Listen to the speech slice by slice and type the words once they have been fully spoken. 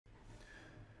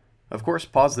Of course,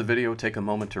 pause the video, take a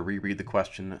moment to reread the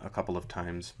question a couple of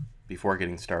times before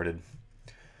getting started.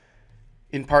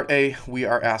 In part A, we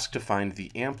are asked to find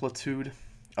the amplitude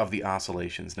of the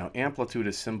oscillations. Now, amplitude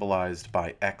is symbolized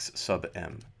by x sub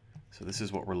m. So this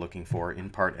is what we're looking for in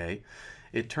part A.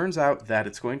 It turns out that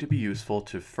it's going to be useful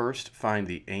to first find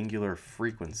the angular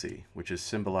frequency, which is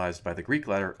symbolized by the Greek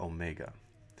letter omega.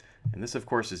 And this, of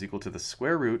course, is equal to the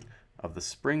square root of the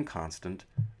spring constant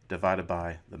divided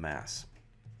by the mass.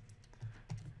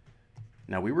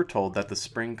 Now, we were told that the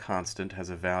spring constant has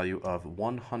a value of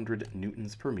 100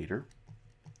 newtons per meter,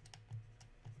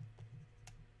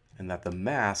 and that the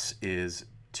mass is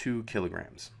 2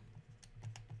 kilograms.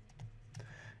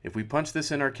 If we punch this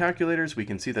in our calculators, we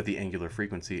can see that the angular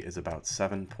frequency is about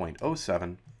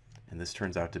 7.07, and this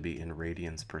turns out to be in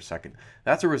radians per second.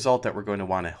 That's a result that we're going to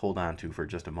want to hold on to for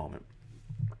just a moment.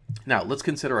 Now, let's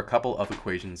consider a couple of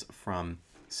equations from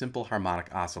simple harmonic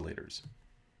oscillators.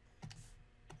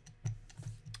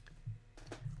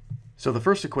 So the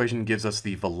first equation gives us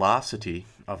the velocity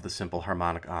of the simple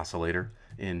harmonic oscillator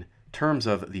in terms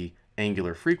of the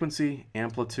angular frequency,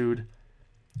 amplitude,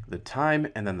 the time,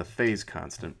 and then the phase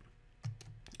constant.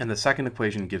 And the second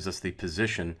equation gives us the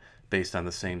position based on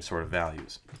the same sort of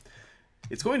values.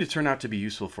 It's going to turn out to be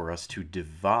useful for us to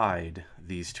divide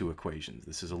these two equations.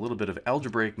 This is a little bit of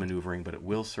algebraic maneuvering, but it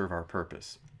will serve our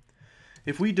purpose.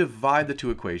 If we divide the two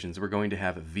equations, we're going to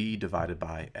have v divided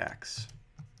by x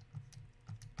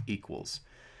equals.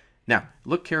 Now,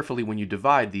 look carefully when you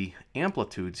divide, the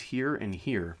amplitudes here and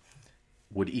here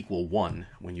would equal 1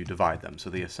 when you divide them. So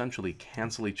they essentially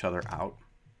cancel each other out,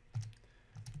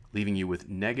 leaving you with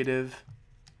negative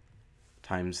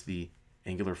times the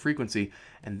angular frequency.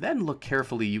 And then look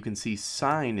carefully, you can see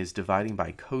sine is dividing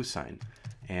by cosine.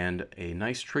 And a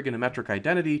nice trigonometric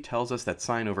identity tells us that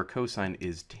sine over cosine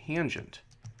is tangent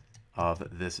of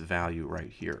this value right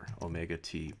here, omega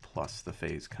t plus the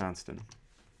phase constant.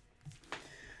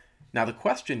 Now the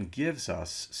question gives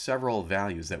us several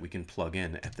values that we can plug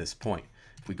in at this point.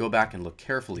 If we go back and look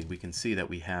carefully, we can see that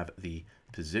we have the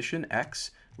position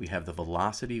x, we have the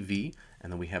velocity v,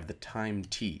 and then we have the time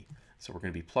t. So we're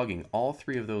going to be plugging all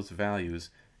three of those values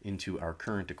into our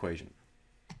current equation.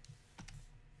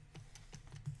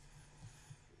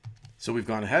 So we've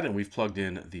gone ahead and we've plugged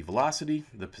in the velocity,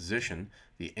 the position,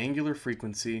 the angular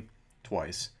frequency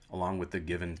twice, along with the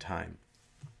given time.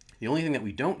 The only thing that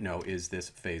we don't know is this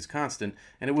phase constant,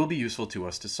 and it will be useful to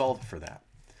us to solve for that.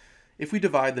 If we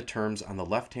divide the terms on the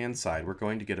left-hand side, we're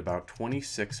going to get about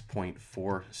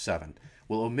 26.47.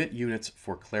 We'll omit units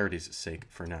for clarity's sake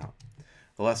for now.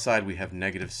 The left side, we have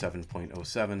negative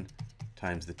 7.07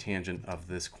 times the tangent of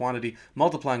this quantity.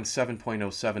 Multiplying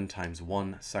 7.07 times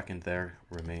 1 second there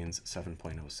remains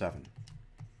 7.07.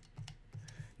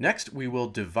 Next, we will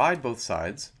divide both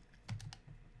sides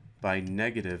by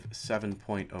negative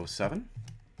 7.07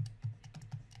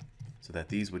 so that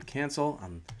these would cancel.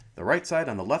 On the right side,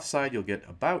 on the left side, you'll get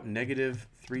about negative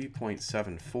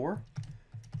 3.74.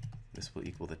 This will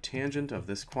equal the tangent of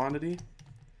this quantity.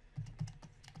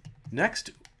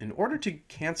 Next, in order to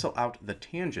cancel out the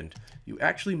tangent, you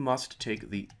actually must take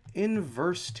the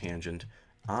inverse tangent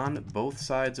on both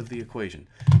sides of the equation.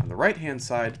 On the right-hand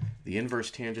side, the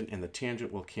inverse tangent and the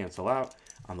tangent will cancel out.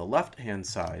 On the left-hand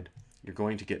side, you're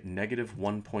going to get negative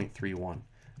 1.31.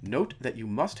 Note that you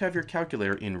must have your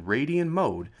calculator in radian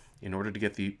mode in order to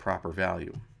get the proper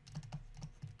value.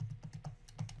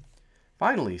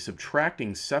 Finally,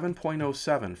 subtracting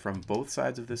 7.07 from both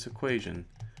sides of this equation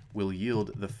will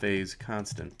yield the phase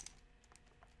constant.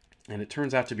 And it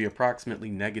turns out to be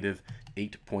approximately negative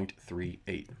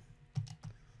 8.38.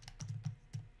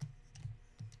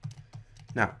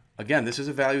 Now, again, this is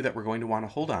a value that we're going to want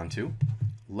to hold on to.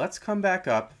 Let's come back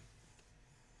up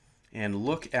and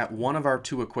look at one of our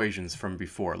two equations from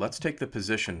before. Let's take the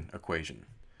position equation.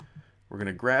 We're going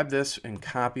to grab this and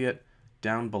copy it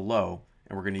down below,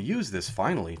 and we're going to use this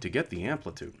finally to get the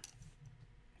amplitude.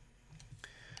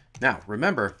 Now,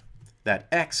 remember that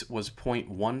x was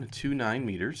 0.129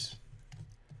 meters.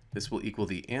 This will equal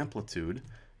the amplitude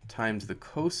times the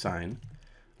cosine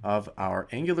of our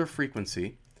angular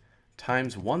frequency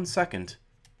times 1 second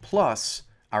plus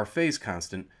our phase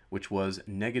constant, which was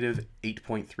negative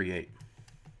 8.38.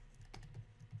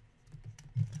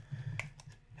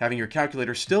 Having your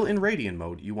calculator still in radian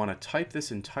mode, you want to type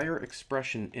this entire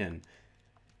expression in.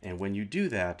 And when you do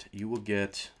that, you will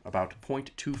get about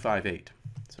 0.258.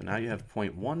 So now you have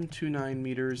 0.129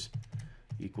 meters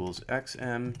equals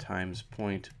xm times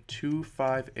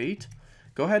 0.258.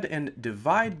 Go ahead and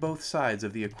divide both sides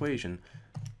of the equation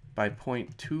by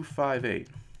 0.258.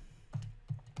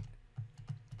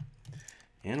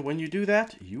 And when you do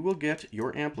that, you will get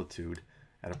your amplitude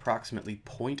at approximately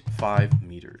 0.5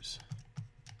 meters.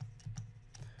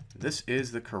 This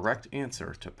is the correct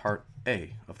answer to part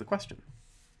A of the question.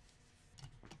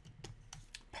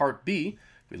 Part B,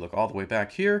 if we look all the way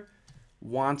back here,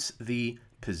 wants the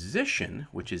position,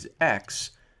 which is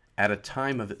x, at a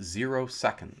time of 0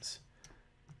 seconds.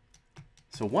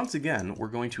 So once again, we're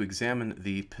going to examine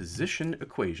the position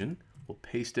equation. We'll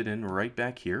paste it in right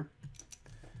back here.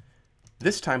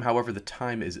 This time, however, the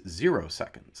time is 0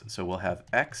 seconds. So we'll have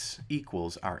x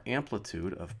equals our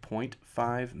amplitude of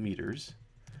 0.5 meters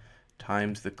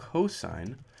times the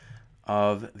cosine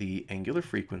of the angular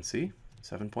frequency,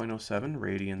 7.07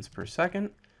 radians per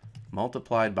second,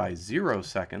 multiplied by 0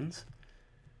 seconds,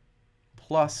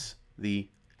 plus the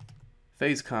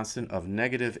phase constant of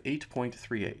negative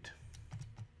 8.38.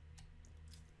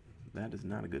 That is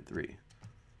not a good 3.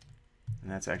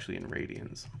 And that's actually in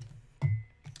radians.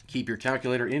 Keep your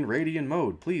calculator in radian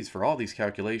mode, please, for all these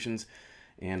calculations.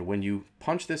 And when you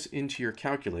punch this into your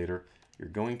calculator, you're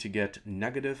going to get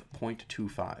negative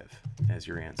 0.25 as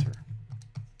your answer.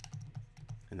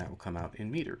 And that will come out in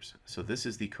meters. So this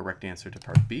is the correct answer to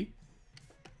part B.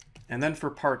 And then for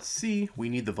part C, we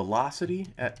need the velocity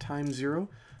at time 0.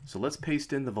 So let's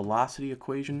paste in the velocity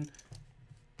equation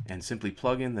and simply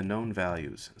plug in the known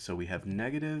values. So we have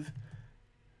negative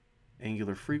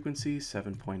angular frequency,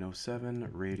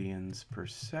 7.07 radians per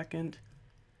second,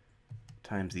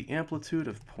 times the amplitude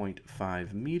of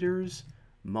 0.5 meters,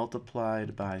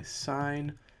 multiplied by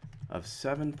sine of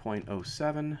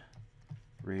 7.07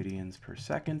 radians per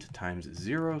second, times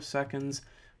 0 seconds,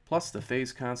 plus the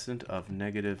phase constant of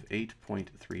negative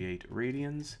 8.38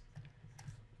 radians.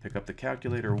 Pick up the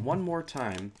calculator one more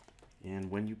time,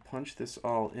 and when you punch this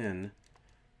all in,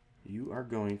 you are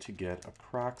going to get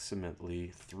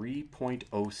approximately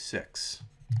 3.06.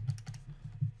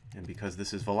 And because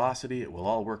this is velocity, it will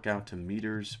all work out to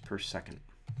meters per second.